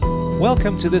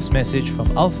Welcome to this message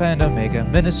from Alpha and Omega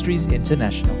Ministries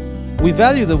International. We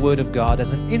value the Word of God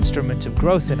as an instrument of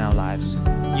growth in our lives,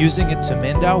 using it to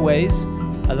mend our ways,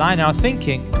 align our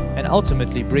thinking, and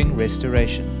ultimately bring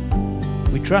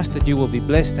restoration. We trust that you will be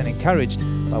blessed and encouraged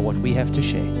by what we have to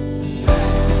share.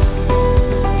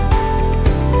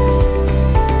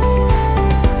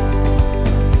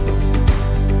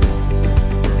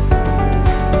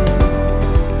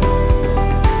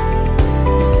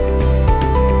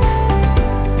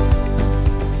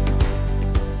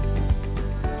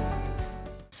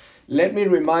 Let me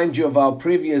remind you of our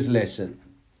previous lesson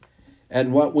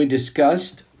and what we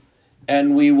discussed,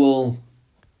 and we will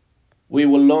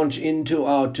launch into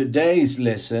our today's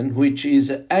lesson, which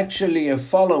is actually a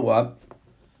follow-up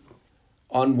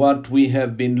on what we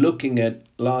have been looking at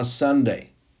last Sunday.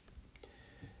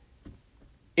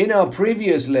 In our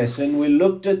previous lesson, we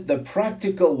looked at the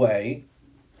practical way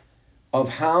of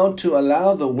how to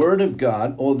allow the Word of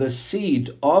God, or the seed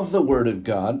of the Word of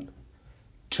God,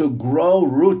 to grow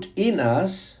root in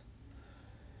us,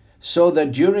 so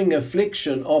that during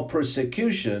affliction or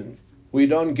persecution, we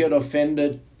don't get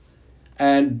offended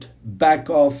and back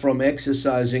off from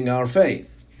exercising our faith.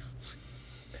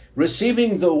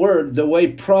 Receiving the Word, the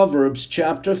way Proverbs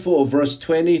chapter 4, verse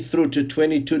 20 through to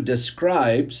 22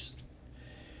 describes,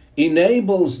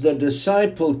 enables the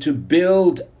disciple to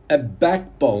build a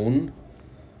backbone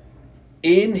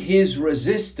in his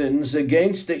resistance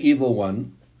against the evil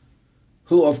one,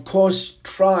 who of course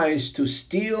tries to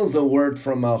steal the Word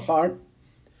from our heart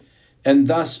and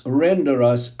thus render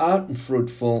us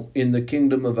unfruitful in the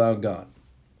kingdom of our God.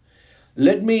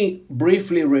 Let me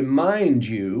briefly remind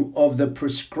you of the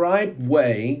prescribed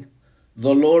way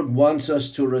the Lord wants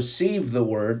us to receive the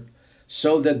Word,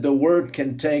 so that the Word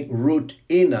can take root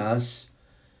in us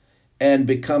and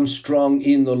become strong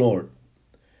in the Lord.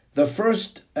 The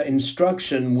first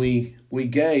instruction we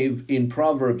gave in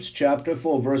Proverbs chapter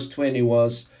 4 verse 20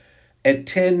 was,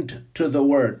 attend to the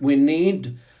Word. We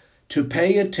need to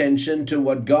pay attention to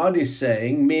what God is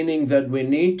saying, meaning that we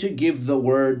need to give the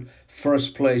Word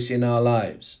first place in our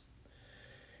lives.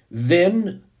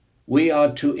 Then we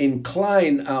are to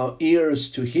incline our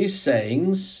ears to His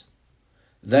sayings.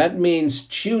 That means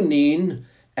tune in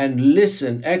and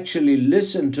listen, actually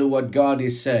listen to what God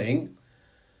is saying,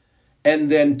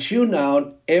 and then tune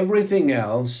out everything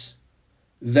else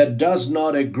that does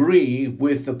not agree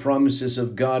with the promises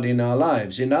of God in our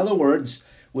lives. In other words,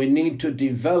 we need to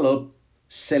develop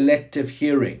selective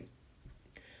hearing.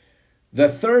 The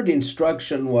third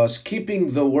instruction was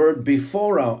keeping the Word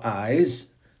before our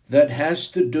eyes. That has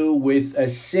to do with a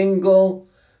single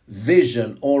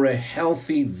vision, or a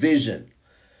healthy vision.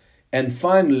 And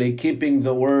finally, keeping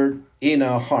the Word in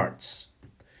our hearts.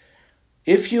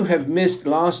 If you have missed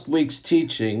last week's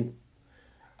teaching,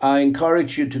 I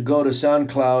encourage you to go to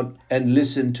SoundCloud and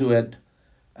listen to it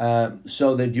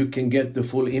so that you can get the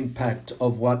full impact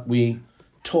of what we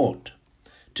taught.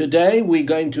 Today we're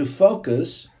going to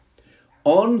focus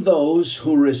on those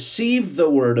who receive the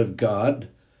Word of God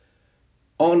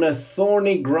on a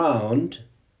thorny ground,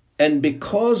 and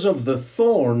because of the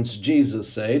thorns,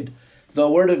 Jesus said, the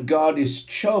Word of God is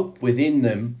choked within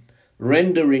them,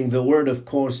 rendering the Word, of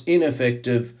course,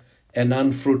 ineffective and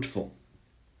unfruitful.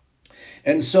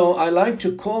 And so I like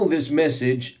to call this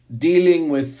message dealing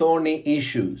with thorny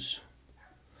issues.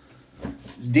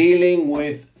 Dealing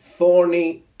with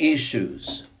thorny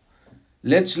issues.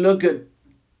 Let's look at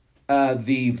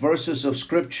the verses of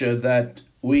Scripture that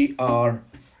we are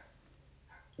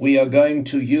going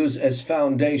to use as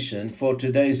foundation for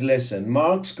today's lesson.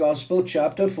 Mark's Gospel,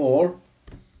 chapter 4,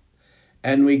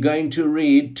 and we're going to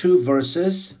read two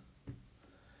verses,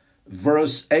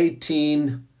 verse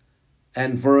 18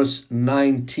 and verse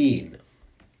 19.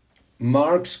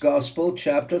 Mark's Gospel,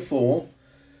 chapter 4,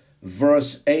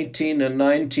 verse 18 and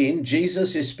 19.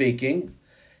 Jesus is speaking,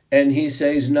 and he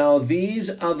says, "Now these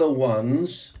are the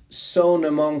ones sown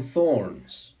among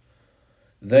thorns.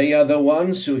 They are the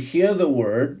ones who hear the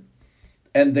word,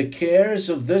 and the cares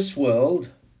of this world,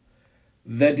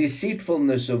 the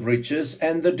deceitfulness of riches,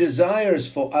 and the desires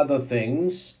for other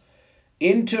things,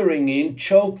 entering in,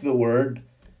 choke the word,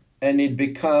 and it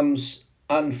becomes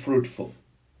unfruitful."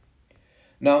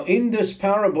 Now, in this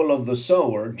parable of the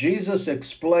sower, Jesus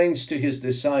explains to his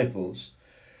disciples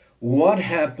what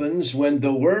happens when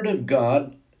the Word of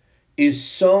God is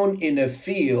sown in a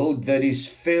field that is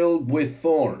filled with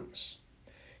thorns.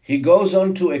 He goes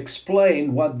on to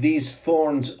explain what these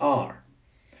thorns are,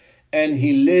 and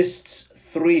he lists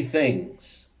three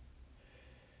things: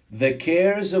 the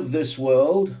cares of this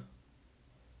world,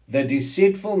 the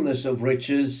deceitfulness of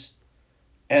riches,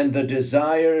 and the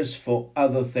desires for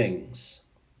other things.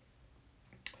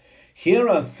 Here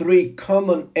are three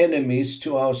common enemies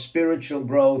to our spiritual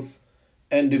growth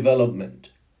and development.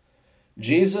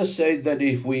 Jesus said that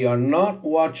if we are not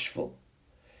watchful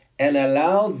and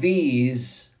allow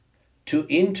these to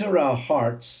enter our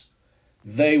hearts,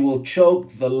 they will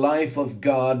choke the life of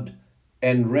God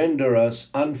and render us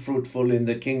unfruitful in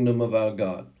the kingdom of our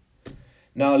God.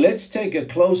 Now let's take a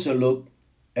closer look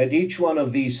at each one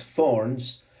of these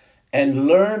thorns and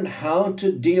learn how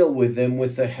to deal with them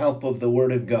with the help of the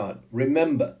Word of God.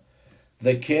 Remember,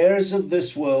 the cares of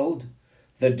this world,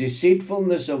 the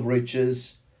deceitfulness of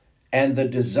riches, and the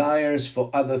desires for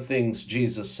other things,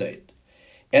 Jesus said.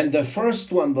 And the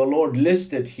first one the Lord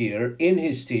listed here in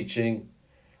his teaching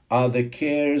are the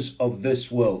cares of this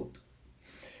world.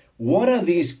 What are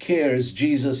these cares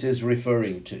Jesus is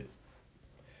referring to?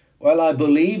 Well, I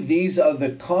believe these are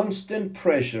the constant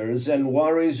pressures and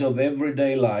worries of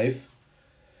everyday life,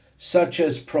 such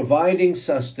as providing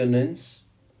sustenance,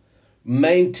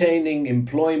 maintaining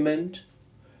employment,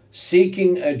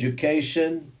 seeking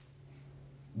education,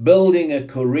 building a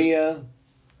career,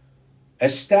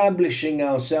 establishing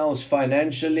ourselves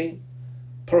financially,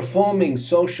 performing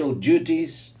social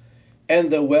duties,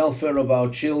 and the welfare of our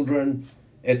children,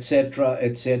 etc.,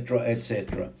 etc.,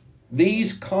 etc.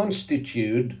 These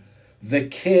constitute the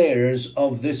cares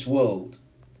of this world.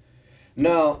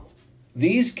 Now,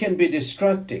 these can be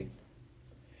distracting,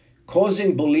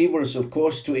 causing believers, of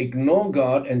course, to ignore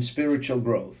God and spiritual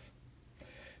growth.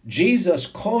 Jesus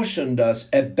cautioned us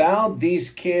about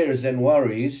these cares and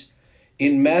worries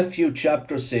in Matthew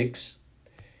chapter 6,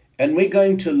 and we're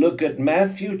going to look at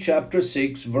Matthew chapter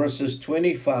 6, verses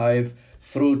 25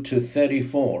 through to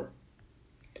 34.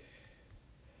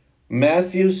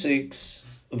 Matthew 6,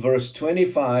 verse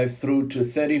 25 through to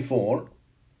 34,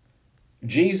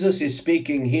 Jesus is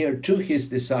speaking here to his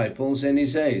disciples, and he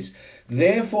says,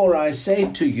 "Therefore I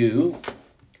say to you,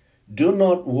 do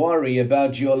not worry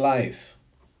about your life,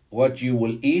 what you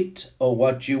will eat or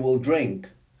what you will drink,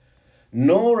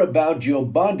 nor about your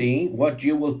body, what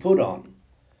you will put on.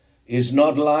 Is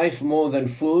not life more than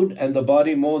food, and the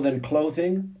body more than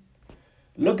clothing?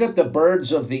 Look at the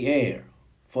birds of the air,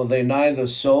 for they neither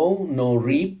sow nor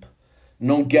reap,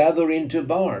 nor gather into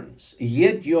barns,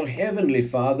 yet your heavenly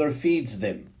Father feeds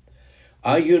them.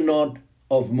 Are you not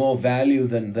of more value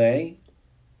than they?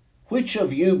 Which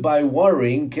of you by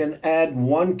worrying can add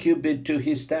 1 cubit to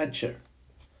his stature?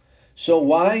 So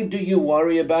why do you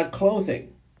worry about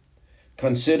clothing?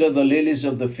 Consider the lilies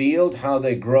of the field, how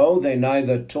they grow, they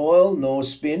neither toil nor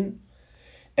spin.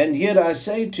 And yet I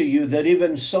say to you that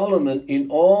even Solomon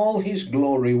in all his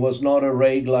glory was not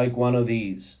arrayed like one of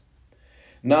these.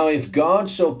 Now if God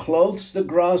so clothes the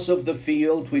grass of the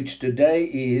field, which today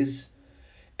is,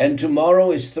 and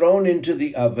tomorrow is thrown into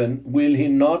the oven, will he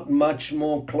not much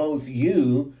more clothe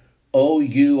you, O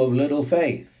you of little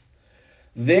faith?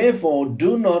 Therefore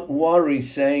do not worry,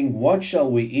 saying, what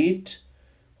shall we eat?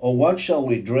 Or what shall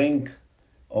we drink?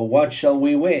 Or what shall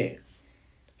we wear?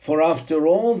 For after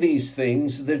all these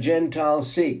things the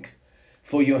Gentiles seek.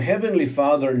 For your heavenly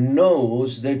Father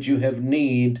knows that you have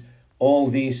need all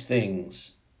these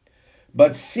things.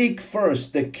 But seek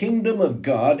first the kingdom of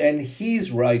God and his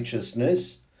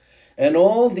righteousness, and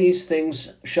all these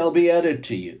things shall be added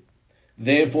to you.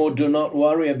 Therefore do not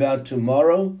worry about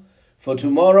tomorrow, for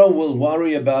tomorrow will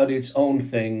worry about its own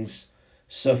things.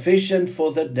 Sufficient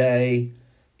for the day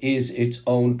is its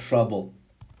own trouble.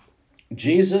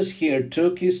 Jesus here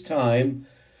took his time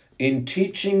in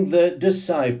teaching the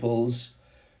disciples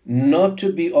not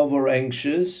to be over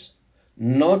anxious,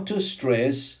 not to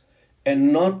stress,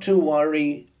 and not to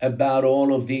worry about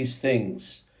all of these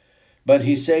things. But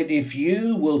he said, if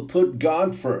you will put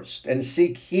God first and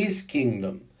seek his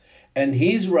kingdom and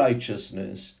his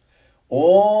righteousness,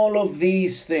 all of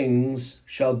these things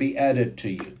shall be added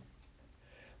to you.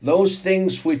 Those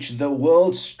things which the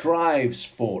world strives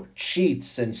for,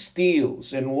 cheats and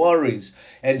steals and worries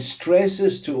and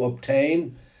stresses to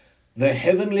obtain, the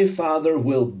Heavenly Father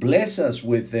will bless us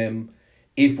with them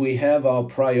if we have our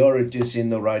priorities in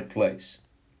the right place.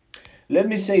 Let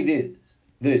me say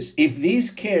this. If these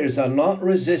cares are not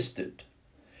resisted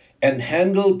and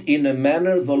handled in a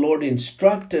manner the Lord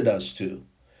instructed us to,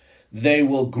 they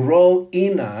will grow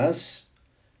in us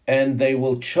and they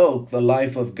will choke the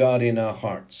life of God in our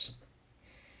hearts.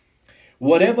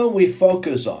 Whatever we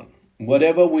focus on,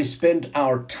 whatever we spend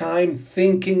our time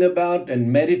thinking about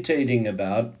and meditating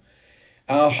about,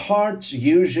 our hearts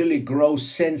usually grow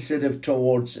sensitive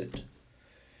towards it.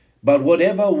 But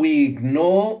whatever we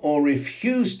ignore or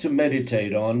refuse to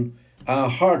meditate on, our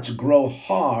hearts grow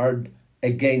hard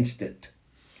against it.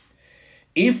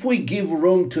 If we give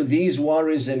room to these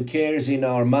worries and cares in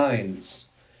our minds,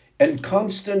 and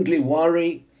constantly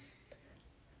worry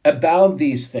about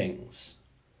these things,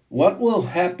 what will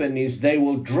happen is they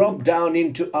will drop down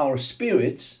into our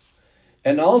spirits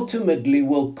and ultimately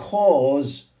will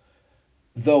cause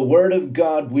the Word of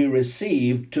God we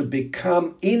receive to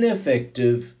become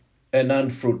ineffective and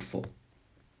unfruitful.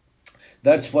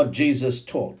 That's what Jesus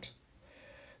taught.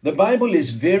 The Bible is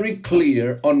very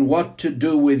clear on what to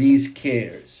do with these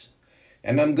cares.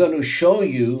 And I'm going to show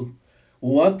you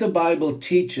what the Bible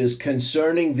teaches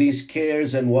concerning these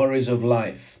cares and worries of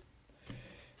life.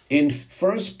 In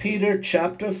 1 Peter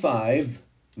chapter 5,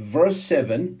 verse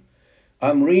 7,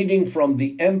 I'm reading from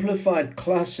the Amplified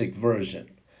Classic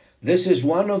Version. This is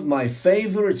one of my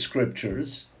favorite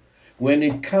scriptures when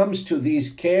it comes to these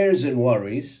cares and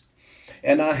worries.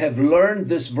 And I have learned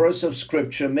this verse of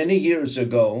scripture many years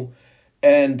ago,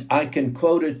 and I can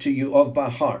quote it to you off by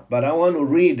heart, but I want to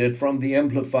read it from the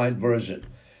Amplified Version.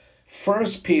 1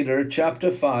 Peter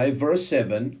chapter 5, verse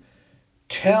 7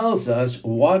 tells us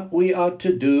what we ought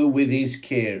to do with these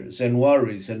cares and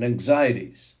worries and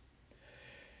anxieties.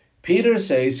 Peter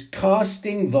says,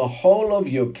 casting the whole of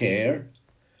your care,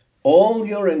 all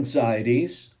your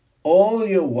anxieties, all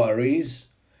your worries,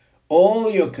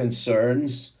 all your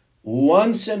concerns,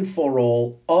 once and for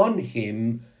all on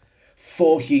him,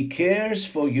 for he cares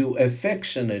for you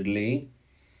affectionately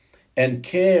and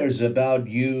cares about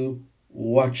you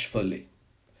watchfully.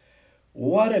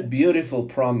 What a beautiful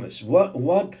promise.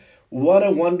 What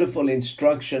a wonderful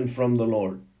instruction from the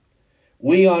Lord.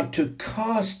 We are to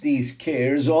cast these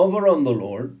cares over on the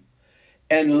Lord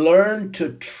and learn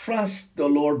to trust the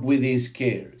Lord with his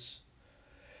cares.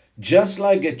 Just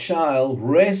like a child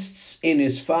rests in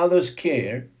his father's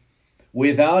care,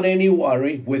 without any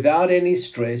worry, without any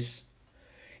stress,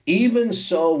 even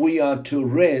so we are to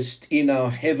rest in our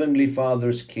Heavenly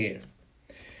Father's care.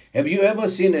 Have you ever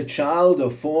seen a child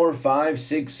of 4, 5,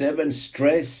 6, 7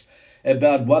 stress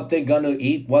about what they're going to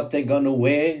eat, what they're going to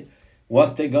wear,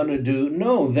 what they're going to do?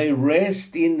 No, they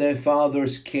rest in their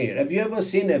Father's care. Have you ever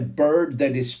seen a bird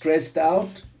that is stressed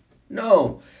out?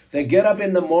 No, they get up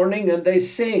in the morning and they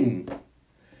sing.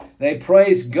 They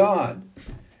praise God.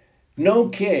 No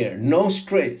care, no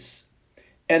stress.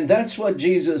 And that's what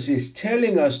Jesus is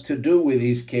telling us to do with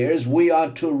these cares. We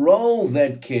are to roll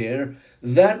that care,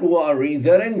 that worry,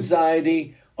 that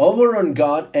anxiety over on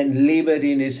God and leave it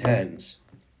in his hands.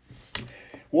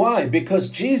 Why? Because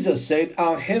Jesus said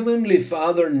our Heavenly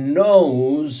Father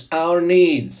knows our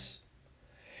needs.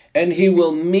 And he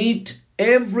will meet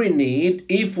every need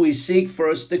if we seek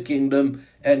first the kingdom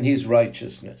and his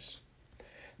righteousness.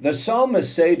 The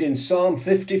psalmist said in Psalm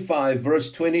 55,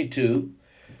 verse 22,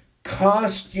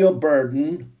 cast your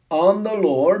burden on the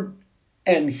Lord,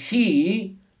 and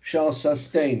he shall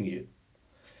sustain you.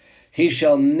 He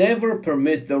shall never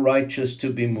permit the righteous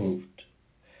to be moved.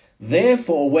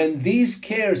 Therefore, when these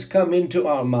cares come into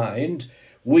our mind,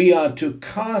 we are to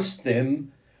cast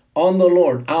them on the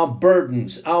Lord, our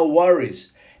burdens, our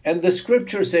worries. And the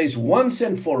scripture says, once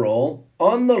and for all,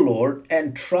 on the Lord,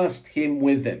 and trust him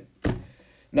with them.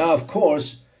 Now, of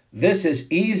course, this is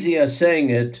easier saying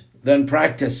it than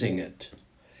practicing it.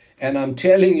 And I'm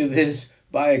telling you this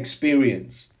by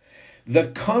experience. The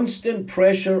constant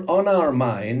pressure on our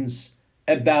minds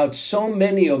about so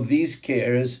many of these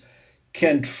cares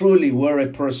can truly wear a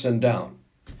person down.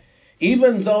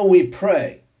 Even though we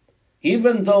pray,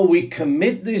 even though we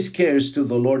commit these cares to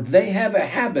the Lord, they have a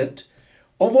habit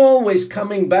of always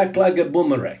coming back like a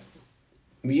boomerang.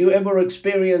 Have you ever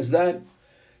experienced that?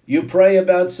 You pray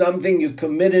about something, you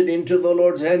commit it into the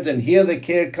Lord's hands, and here the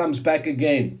care comes back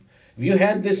again. Have you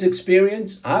had this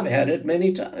experience? I've had it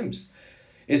many times.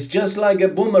 It's just like a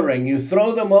boomerang. You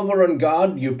throw them over on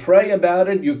God, you pray about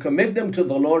it, you commit them to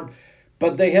the Lord,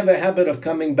 but they have a habit of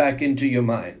coming back into your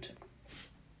mind.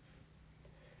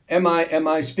 Am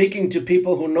I speaking to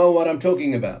people who know what I'm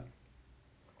talking about?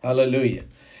 Hallelujah.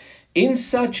 In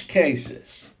such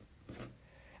cases,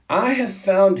 I have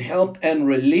found help and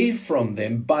relief from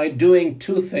them by doing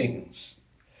two things.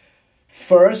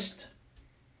 First,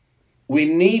 we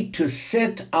need to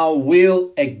set our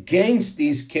will against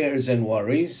these cares and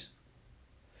worries.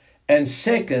 And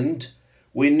second,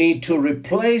 we need to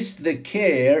replace the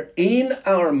care in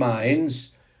our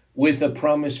minds with a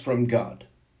promise from God.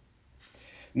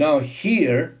 Now,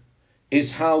 here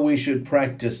is how we should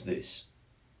practice this.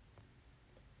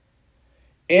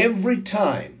 Every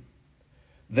time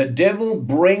the devil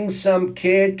brings some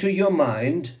care to your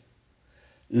mind,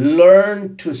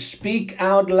 learn to speak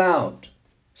out loud,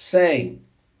 saying,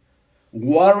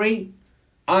 worry,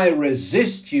 I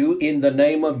resist you in the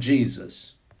name of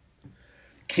Jesus.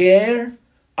 Care,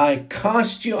 I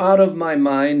cast you out of my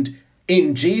mind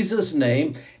in Jesus'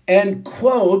 name and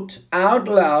quote out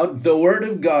loud the word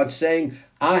of God saying,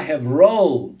 I have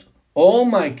rolled all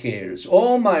my cares,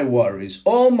 all my worries,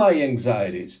 all my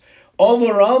anxieties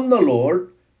over on the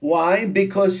Lord. Why?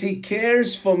 Because he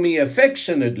cares for me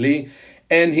affectionately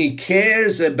and he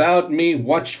cares about me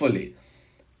watchfully.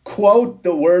 Quote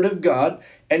the word of God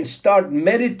and start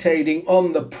meditating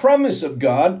on the promise of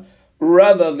God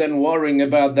rather than worrying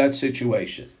about that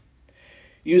situation.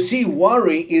 You see,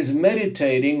 worry is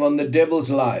meditating on the devil's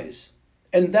lies,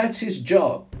 and that's his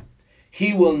job.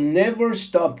 He will never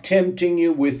stop tempting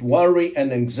you with worry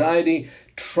and anxiety,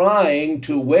 trying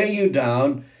to weigh you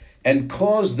down and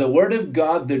cause the word of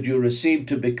God that you receive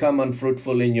to become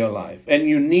unfruitful in your life. And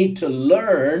you need to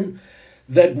learn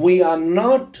that we are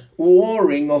not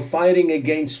warring or fighting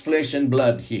against flesh and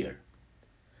blood here.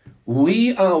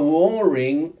 We are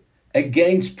warring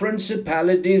against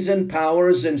principalities and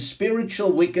powers and spiritual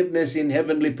wickedness in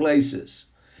heavenly places.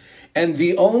 And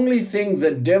the only thing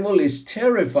the devil is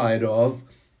terrified of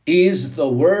is the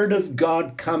word of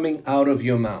God coming out of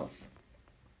your mouth.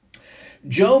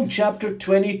 Job chapter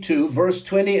 22 verse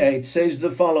 28 says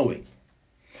the following,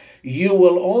 you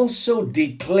will also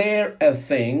declare a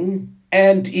thing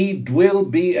and it will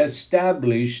be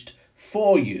established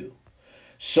for you.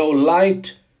 So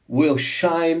light will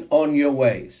shine on your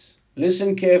ways.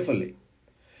 Listen carefully.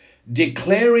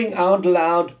 Declaring out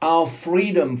loud our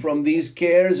freedom from these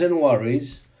cares and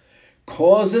worries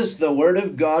causes the word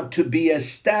of God to be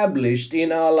established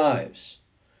in our lives.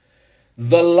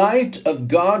 The light of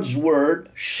God's word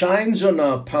shines on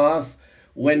our path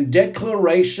when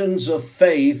declarations of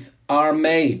faith are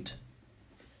made.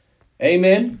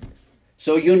 Amen.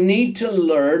 So you need to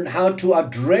learn how to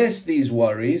address these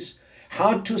worries,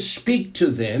 how to speak to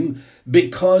them,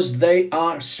 because they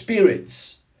are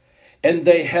spirits. And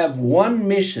they have one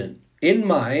mission in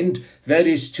mind, that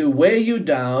is to weigh you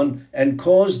down and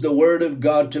cause the word of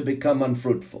God to become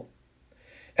unfruitful.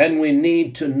 And we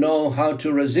need to know how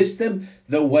to resist them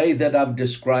the way that I've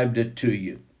described it to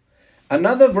you.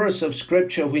 Another verse of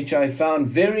scripture which I found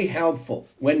very helpful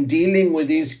when dealing with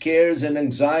these cares and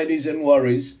anxieties and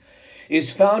worries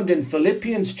is found in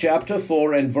Philippians chapter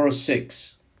 4 and verse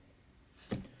 6.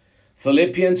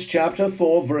 Philippians chapter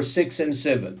 4 verse 6 and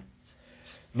 7.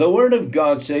 The word of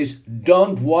God says,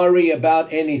 don't worry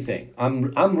about anything.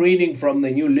 I'm reading from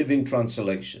the New Living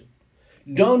Translation.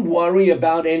 Don't worry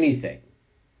about anything.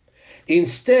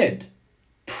 Instead,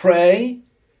 pray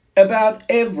about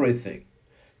everything.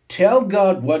 Tell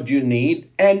God what you need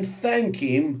and thank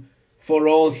him for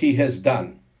all he has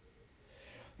done.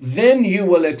 Then you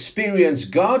will experience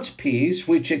God's peace,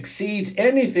 which exceeds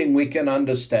anything we can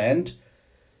understand.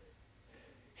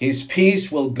 His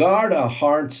peace will guard our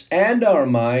hearts and our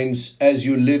minds as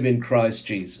you live in Christ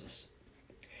Jesus.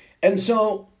 And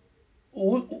so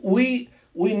we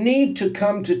need to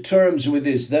come to terms with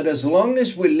this, that as long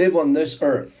as we live on this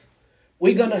earth,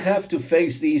 we're going to have to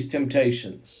face these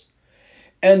temptations.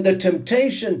 And the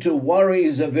temptation to worry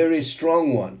is a very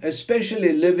strong one,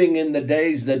 especially living in the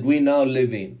days that we now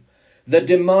live in. The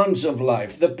demands of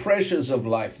life, the pressures of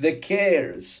life, the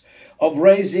cares of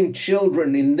raising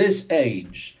children in this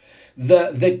age,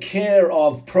 the care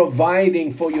of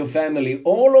providing for your family,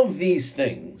 all of these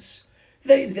things,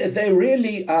 they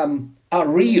really are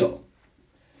real.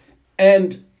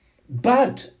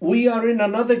 But we are in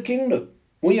another kingdom.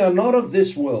 We are not of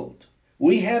this world.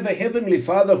 We have a heavenly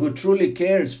Father who truly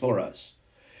cares for us,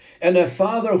 and a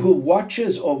Father who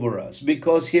watches over us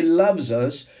because he loves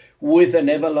us with an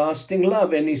everlasting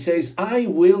love. And he says, I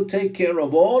will take care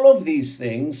of all of these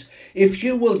things if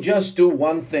you will just do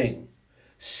one thing.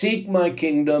 Seek my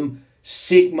kingdom,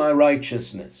 seek my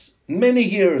righteousness. Many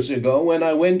years ago, when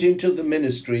I went into the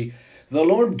ministry, the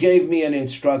Lord gave me an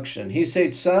instruction. He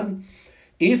said, son,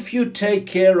 if you take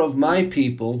care of my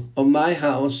people, of my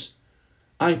house,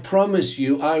 I promise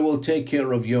you I will take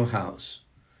care of your house.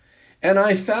 And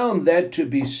I found that to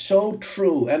be so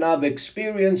true, and I've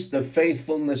experienced the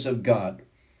faithfulness of God.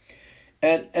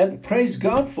 And praise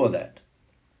God for that.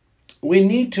 We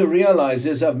need to realize,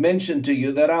 as I've mentioned to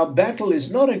you, that our battle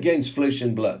is not against flesh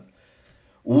and blood.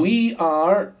 We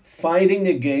are fighting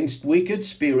against wicked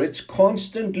spirits,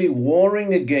 constantly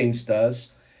warring against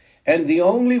us, and the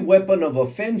only weapon of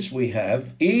offense we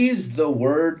have is the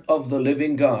word of the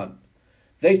living God.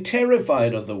 They're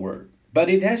terrified of the word, but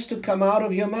it has to come out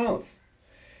of your mouth.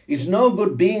 It's no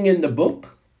good being in the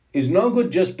book. It's no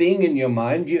good just being in your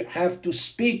mind. You have to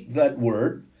speak that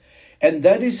word. And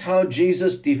that is how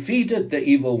Jesus defeated the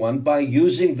evil one, by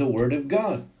using the word of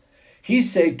God. He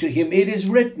said to him, it is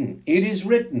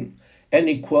written, And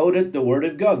he quoted the word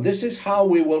of God. This is how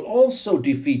we will also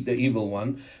defeat the evil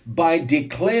one, by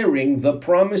declaring the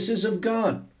promises of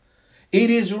God. It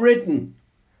is written,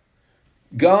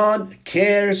 God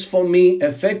cares for me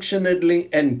affectionately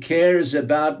and cares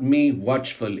about me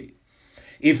watchfully.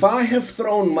 If I have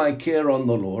thrown my care on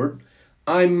the Lord,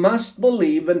 I must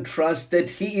believe and trust that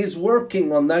he is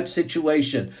working on that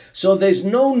situation. So there's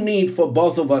no need for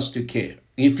both of us to care.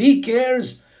 If he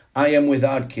cares, I am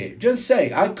without care. Just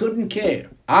say, I couldn't care.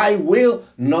 I will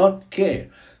not care.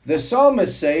 The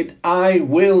psalmist said, I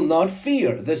will not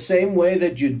fear. The same way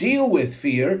that you deal with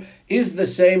fear is the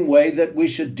same way that we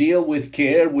should deal with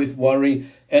care, with worry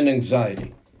and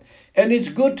anxiety. And it's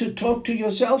good to talk to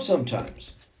yourself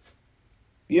sometimes.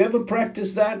 You ever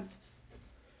practice that?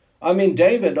 I mean,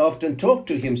 David often talked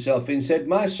to himself and said,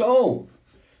 my soul,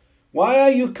 why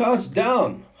are you cast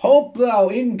down? Hope thou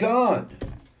in God.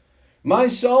 My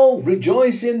soul,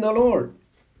 rejoice in the Lord.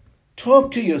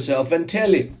 Talk to yourself and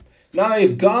tell him. Now,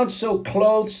 if God so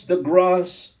clothes the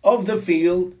grass of the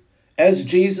field, as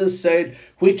Jesus said,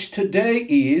 which today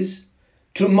is,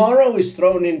 tomorrow is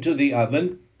thrown into the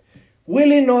oven, will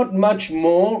he not much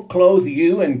more clothe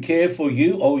you and care for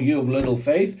you, O you of little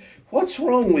faith? What's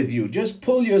wrong with you? Just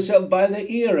pull yourself by the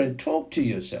ear and talk to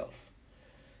yourself.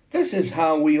 This is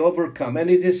how we overcome, and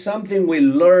it is something we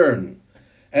learn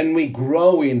and we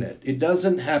grow in it. It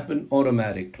doesn't happen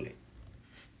automatically.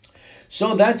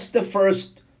 So that's the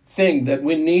first thing, that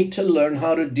we need to learn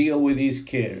how to deal with these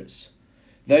cares.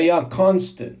 They are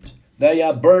constant. They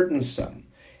are burdensome.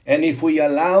 And if we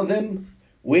allow them,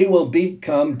 we will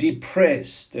become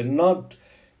depressed and not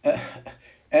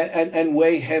and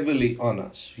weigh heavily on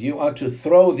us. You are to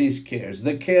throw these cares,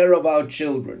 the care of our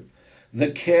children,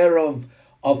 the care of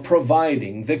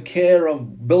providing, the care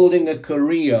of building a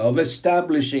career, of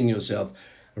establishing yourself.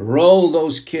 Roll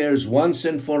those cares once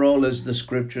and for all, as the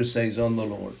scripture says, on the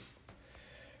Lord.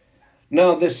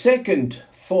 Now, the second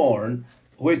thorn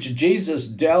which Jesus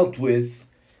dealt with,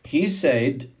 he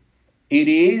said, it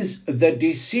is the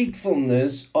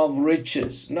deceitfulness of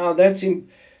riches. Now, that's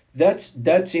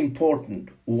important.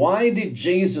 Why did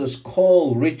Jesus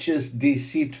call riches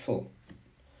deceitful?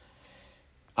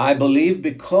 I believe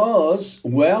because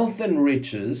wealth and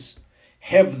riches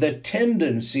have the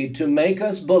tendency to make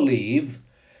us believe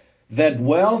that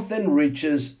wealth and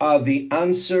riches are the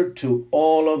answer to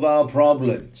all of our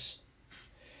problems.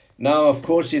 Now, of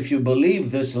course, if you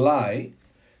believe this lie,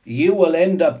 you will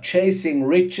end up chasing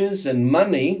riches and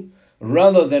money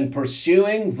rather than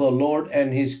pursuing the Lord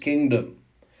and his kingdom.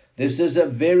 This is a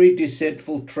very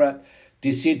deceitful trap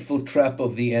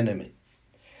of the enemy.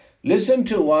 Listen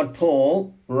to what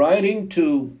Paul, writing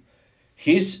to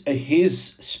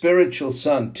his spiritual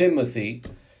son, Timothy,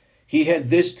 he had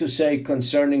this to say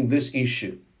concerning this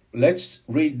issue. Let's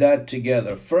read that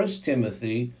together. 1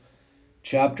 Timothy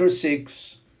chapter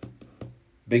 6,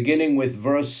 beginning with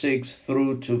verse 6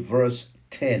 through to verse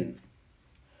 10.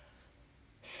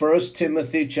 1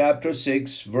 Timothy chapter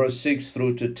 6, verse 6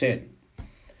 through to 10.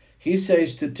 He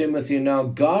says to Timothy, now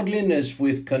godliness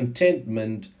with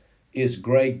contentment is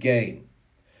great gain.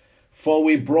 For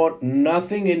we brought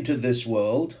nothing into this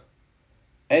world,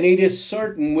 and it is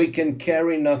certain we can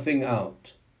carry nothing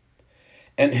out.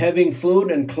 And having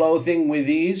food and clothing with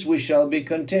ease, we shall be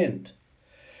content.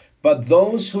 But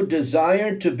those who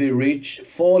desire to be rich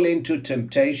fall into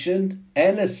temptation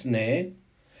and a snare,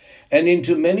 and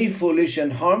into many foolish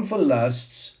and harmful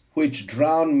lusts, which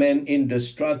drown men in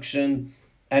destruction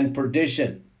and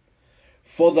perdition.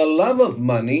 For the love of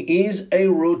money is a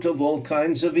root of all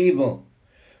kinds of evil,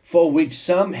 for which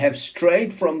some have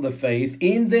strayed from the faith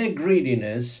in their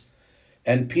greediness,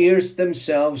 and pierced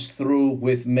themselves through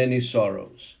with many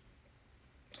sorrows.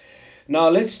 Now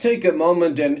let's take a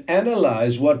moment and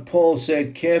analyze what Paul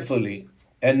said carefully,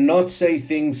 and not say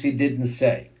things he didn't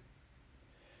say.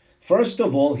 First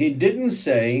of all, he didn't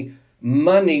say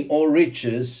money or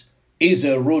riches is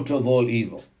a root of all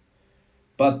evil,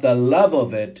 but the love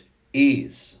of it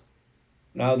is.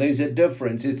 Now there's a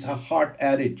difference. It's a heart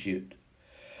attitude.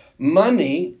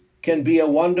 Money can be a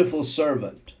wonderful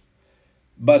servant,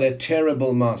 but a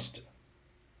terrible master.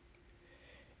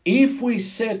 If we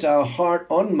set our heart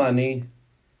on money,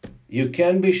 you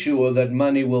can be sure that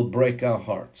money will break our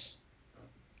hearts.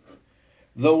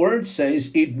 The word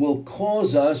says it will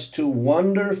cause us to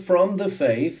wander from the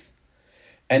faith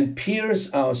and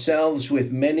pierce ourselves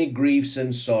with many griefs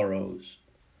and sorrows.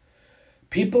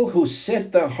 People who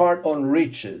set their heart on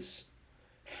riches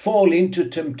fall into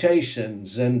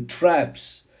temptations and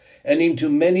traps and into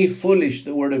many foolish,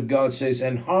 the word of God says,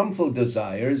 and harmful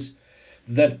desires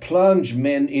that plunge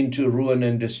men into ruin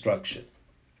and destruction.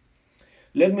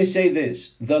 Let me say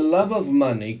this. The love of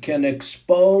money can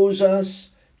expose us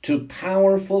to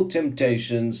powerful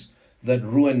temptations that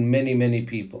ruin many, many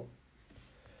people.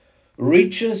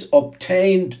 Riches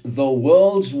obtained the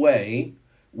world's way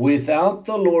without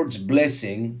the Lord's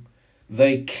blessing,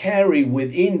 they carry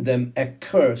within them a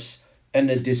curse and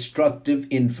a destructive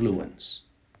influence.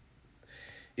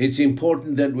 It's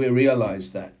important that we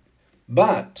realize that.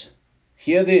 But,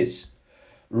 hear this,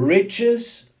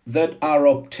 riches that are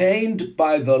obtained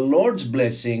by the Lord's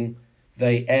blessing,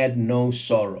 they add no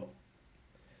sorrow.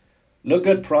 Look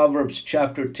at Proverbs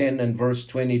chapter 10 and verse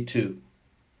 22.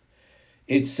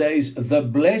 It says, the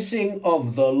blessing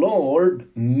of the Lord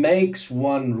makes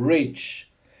one rich,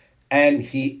 and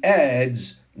he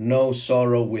adds no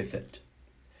sorrow with it.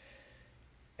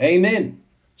 Amen.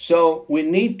 So we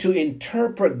need to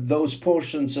interpret those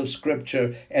portions of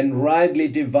Scripture and rightly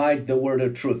divide the word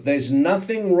of truth. There's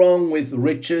nothing wrong with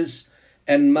riches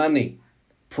and money.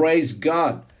 Praise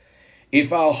God.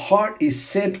 If our heart is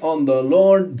set on the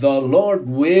Lord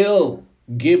will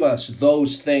give us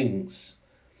those things.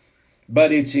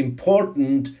 But it's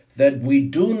important that we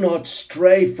do not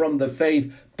stray from the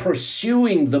faith,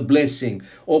 pursuing the blessing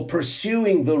or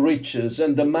pursuing the riches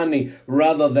and the money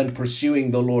rather than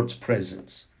pursuing the Lord's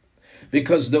presence.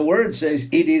 Because the word says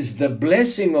it is the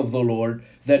blessing of the Lord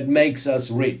that makes us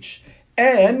rich.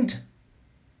 And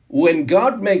when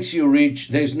God makes you rich,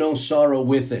 there's no sorrow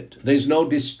with it. There's no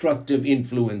destructive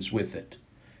influence with it.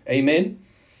 Amen.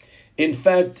 In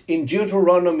fact, in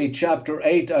Deuteronomy chapter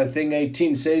 8, I think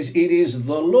 18 says, it is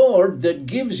the Lord that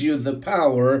gives you the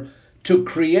power to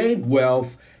create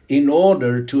wealth in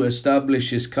order to establish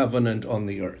his covenant on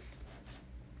the earth.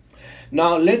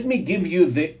 Now, let me give you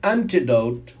the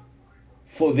antidote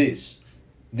for this.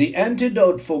 The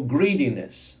antidote for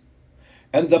greediness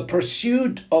and the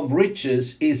pursuit of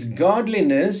riches is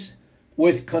godliness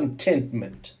with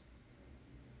contentment.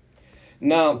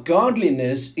 Now,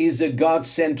 godliness is a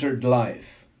God-centered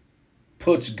life,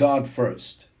 puts God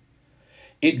first.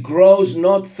 It grows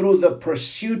not through the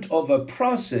pursuit of a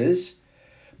process,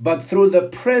 but through the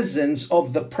presence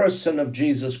of the person of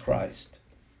Jesus Christ.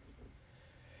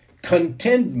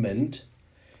 Contentment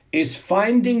is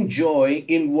finding joy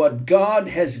in what God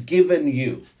has given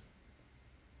you.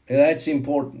 That's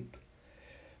important.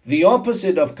 The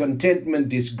opposite of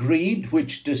contentment is greed,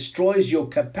 which destroys your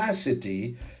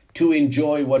capacity to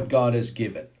enjoy what God has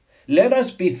given. Let us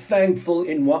be thankful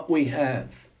in what we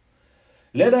have.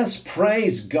 Let us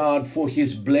praise God for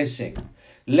his blessing.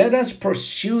 Let us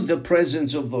pursue the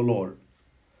presence of the Lord.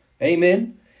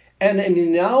 Amen. And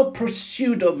in our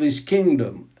pursuit of his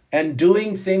kingdom and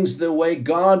doing things the way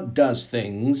God does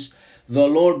things, the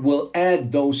Lord will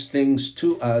add those things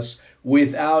to us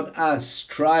without us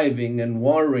striving and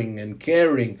worrying and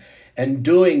caring and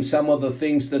doing some of the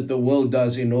things that the world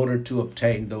does in order to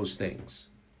obtain those things.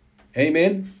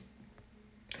 Amen.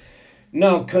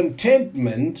 Now,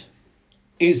 contentment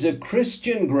is a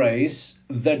Christian grace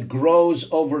that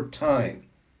grows over time.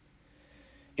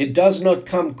 It does not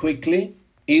come quickly,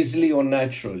 easily, or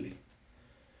naturally.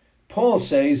 Paul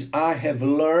says, I have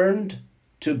learned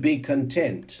to be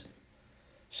content.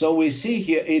 So we see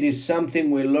here it is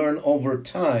something we learn over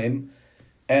time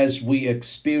as we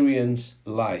experience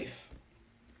life.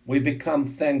 We become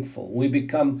thankful. We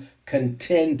become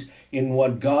content in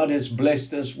what God has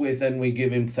blessed us with, and we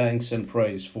give him thanks and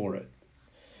praise for it.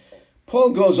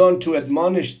 Paul goes on to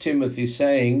admonish Timothy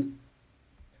saying,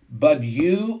 but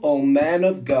you, O man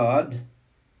of God,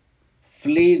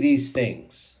 flee these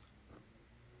things.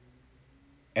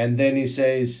 And then he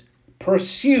says,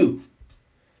 pursue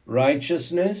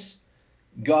righteousness,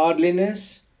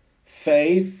 godliness,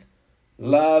 faith,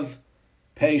 love,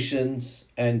 patience,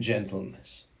 and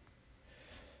gentleness.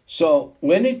 So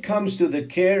when it comes to the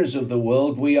cares of the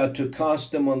world, we are to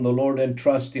cast them on the Lord and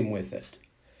trust him with it.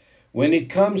 When it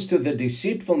comes to the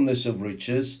deceitfulness of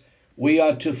riches, we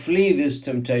are to flee this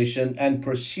temptation and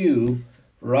pursue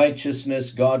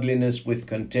righteousness, godliness with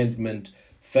contentment,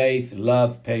 faith,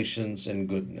 love, patience, and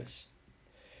goodness.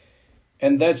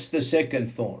 And that's the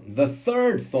second thorn. The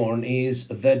third thorn is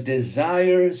the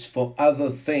desires for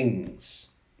other things.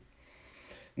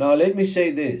 Now let me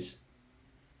say this.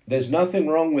 There's nothing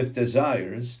wrong with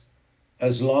desires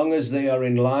as long as they are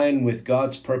in line with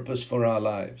God's purpose for our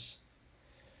lives.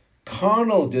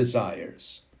 Carnal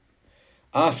desires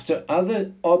after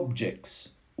other objects,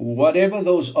 whatever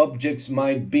those objects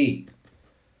might be,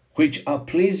 which are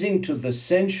pleasing to the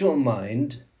sensual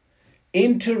mind,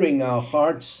 entering our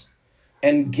hearts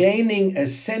and gaining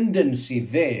ascendancy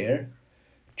there,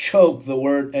 choke the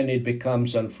word and it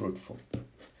becomes unfruitful.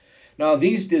 Now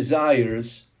these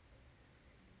desires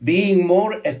being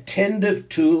more attentive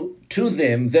to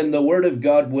them, then the Word of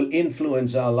God will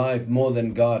influence our life more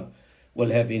than God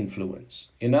will have influence.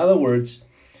 In other words,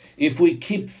 if we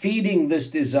keep feeding these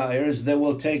desires, they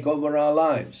will take over our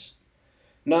lives.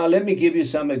 Now, let me give you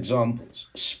some examples.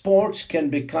 Sports can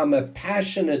become a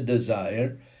passionate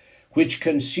desire which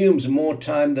consumes more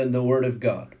time than the Word of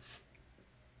God.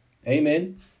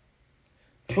 Amen.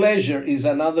 Pleasure is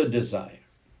another desire.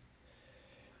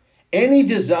 Any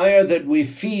desire that we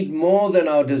feed more than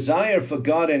our desire for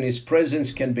God and His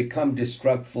presence can become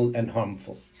destructive and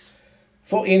harmful.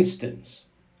 For instance,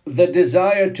 the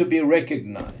desire to be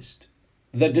recognized,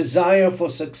 the desire for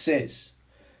success,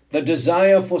 the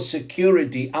desire for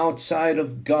security outside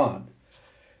of God,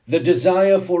 the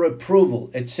desire for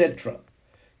approval, etc.,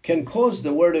 can cause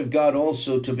the Word of God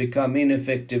also to become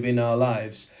ineffective in our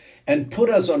lives and put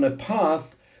us on a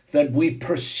path that we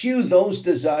pursue those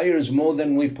desires more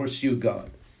than we pursue God.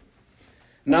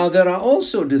 Now, there are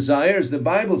also desires, the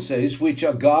Bible says, which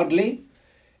are godly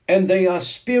and they are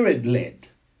spirit-led.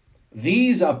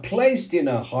 These are placed in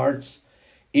our hearts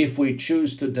if we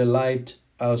choose to delight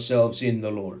ourselves in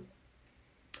the Lord.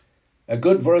 A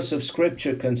good verse of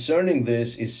scripture concerning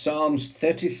this is Psalms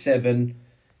 37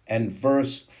 and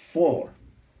verse 4.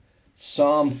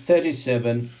 Psalm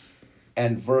 37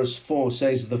 and verse 4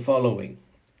 says the following: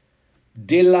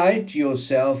 Delight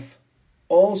yourself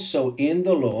also in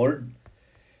the Lord,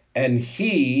 and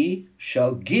He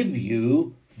shall give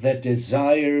you the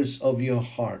desires of your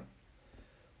heart.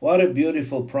 What a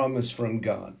beautiful promise from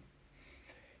God.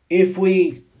 If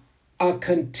we are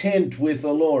content with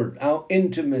the Lord, our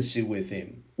intimacy with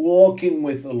Him, walking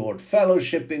with the Lord,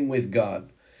 fellowshipping with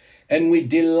God, and we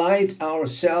delight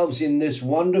ourselves in this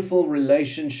wonderful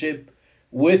relationship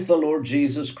with the Lord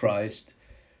Jesus Christ,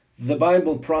 the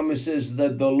Bible promises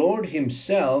that the Lord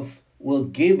Himself will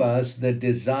give us the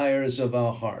desires of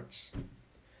our hearts.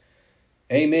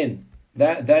 Amen.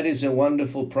 That is a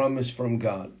wonderful promise from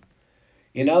God.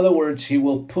 In other words, He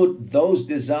will put those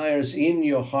desires in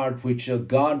your heart which are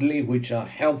godly, which are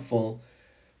helpful,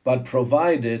 but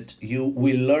provided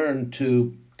we learn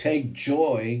to take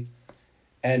joy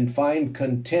and find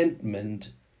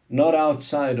contentment not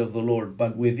outside of the Lord,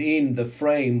 but within the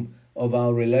frame of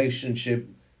our relationship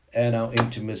and our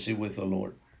intimacy with the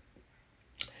Lord.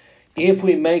 If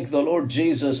we make the Lord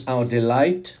Jesus our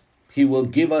delight, He will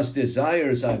give us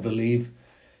desires, I believe,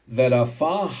 that are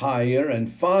far higher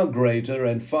and far greater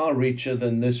and far richer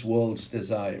than this world's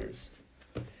desires.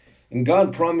 And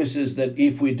God promises that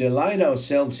if we delight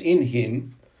ourselves in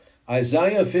Him,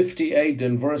 Isaiah 58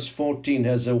 and verse 14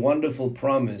 has a wonderful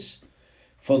promise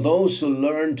for those who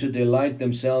learn to delight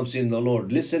themselves in the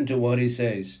Lord. Listen to what He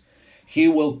says. He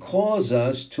will cause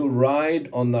us to ride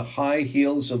on the high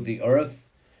hills of the earth,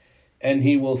 and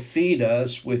He will feed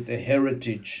us with the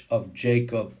heritage of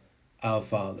Jacob, our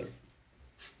father.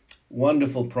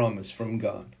 Wonderful promise from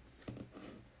God.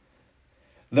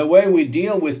 The way we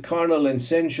deal with carnal and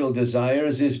sensual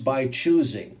desires is by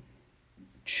choosing.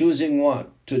 Choosing what?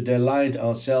 To delight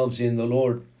ourselves in the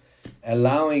Lord,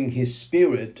 allowing His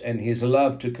Spirit and His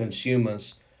love to consume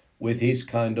us with His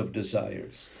kind of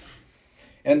desires.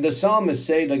 And the psalmist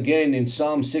said again in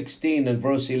Psalm 16 and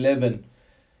verse 11,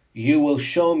 You will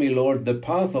show me, Lord, the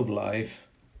path of life,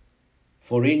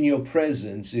 for in your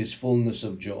presence is fullness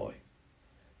of joy.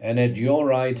 And at your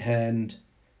right hand,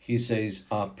 he says,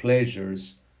 are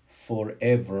pleasures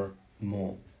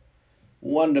forevermore.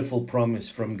 Wonderful promise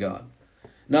from God.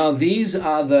 Now, these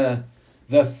are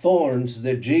the thorns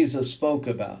that Jesus spoke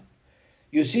about.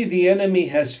 You see, the enemy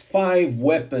has 5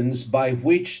 weapons by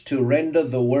which to render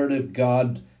the Word of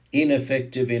God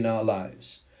ineffective in our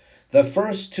lives. The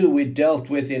first 2 we dealt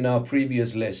with in our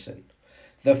previous lesson.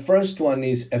 The first one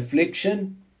is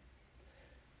affliction.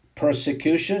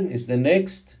 Persecution is the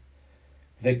next.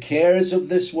 The cares of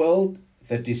this world,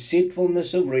 the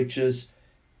deceitfulness of riches,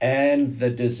 and the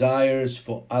desires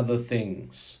for other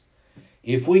things.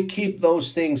 If we keep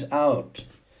those things out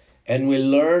and we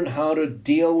learn how to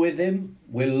deal with them,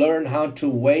 we learn how to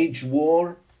wage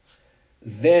war,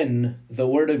 then the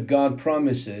Word of God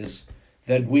promises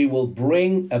that we will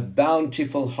bring a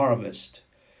bountiful harvest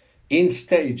in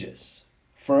stages.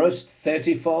 First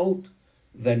 30-fold,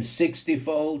 then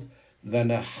 60-fold, then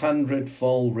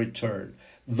 100-fold return.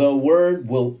 The Word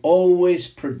will always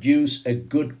produce a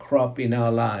good crop in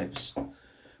our lives,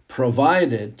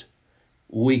 provided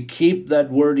we keep that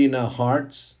Word in our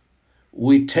hearts,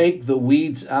 we take the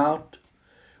weeds out,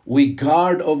 we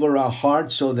guard over our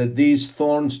hearts so that these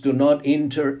thorns do not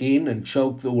enter in and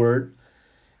choke the Word.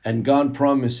 And God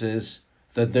promises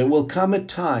that there will come a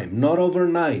time, not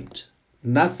overnight,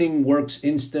 nothing works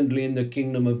instantly in the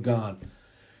kingdom of God,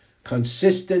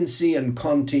 Consistency and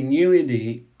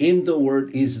continuity in the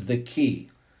Word is the key.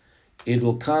 There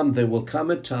will come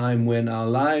a time when our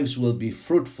lives will be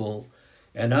fruitful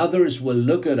and others will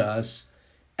look at us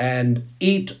and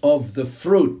eat of the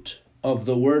fruit of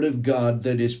the Word of God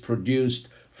that is produced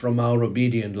from our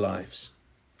obedient lives.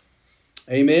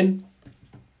 Amen.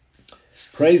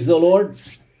 Praise the Lord.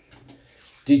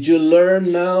 Did you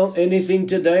learn now anything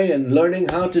today and learning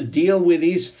how to deal with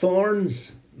these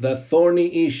thorns, the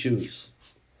thorny issues?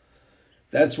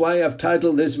 That's why I've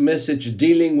titled this message,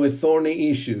 Dealing with Thorny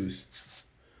Issues.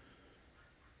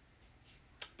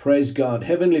 Praise God.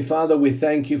 Heavenly Father, we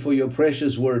thank you for your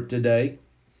precious word today.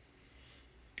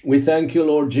 We thank you,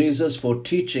 Lord Jesus, for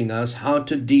teaching us how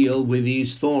to deal with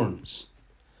these thorns,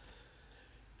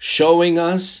 showing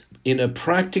us in a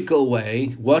practical way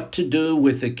what to do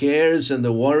with the cares and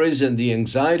the worries and the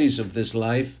anxieties of this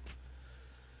life,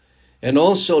 and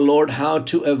also, Lord, how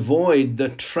to avoid the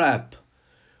trap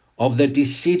of the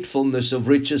deceitfulness of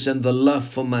riches and the love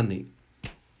for money.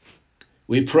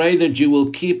 We pray that you will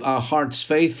keep our hearts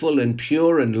faithful and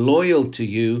pure and loyal to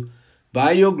you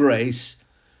by your grace,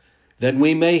 that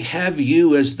we may have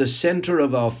you as the center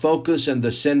of our focus and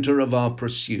the center of our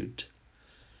pursuit.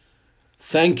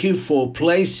 Thank you for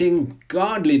placing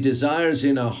godly desires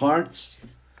in our hearts,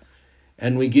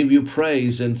 and we give you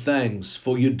praise and thanks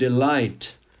for your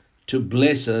delight to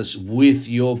bless us with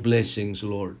your blessings,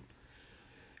 Lord.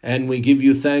 And we give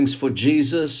you thanks for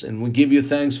Jesus, and we give you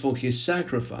thanks for his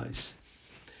sacrifice.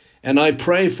 And I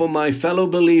pray for my fellow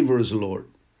believers, Lord,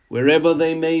 wherever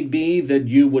they may be, that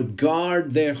you would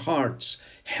guard their hearts.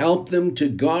 Help them to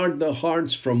guard the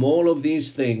hearts from all of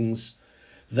these things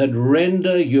that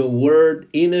render your word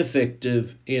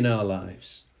ineffective in our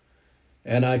lives.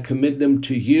 And I commit them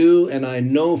to you, and I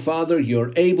know, Father,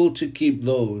 you're able to keep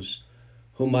those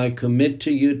whom I commit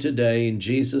to you today in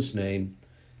Jesus' name.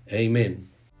 Amen.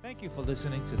 Thank you for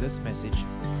listening to this message.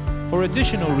 For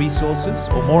additional resources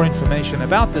or more information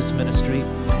about this ministry,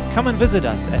 come and visit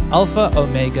us at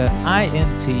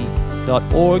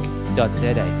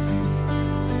alphaomegaint.org.za.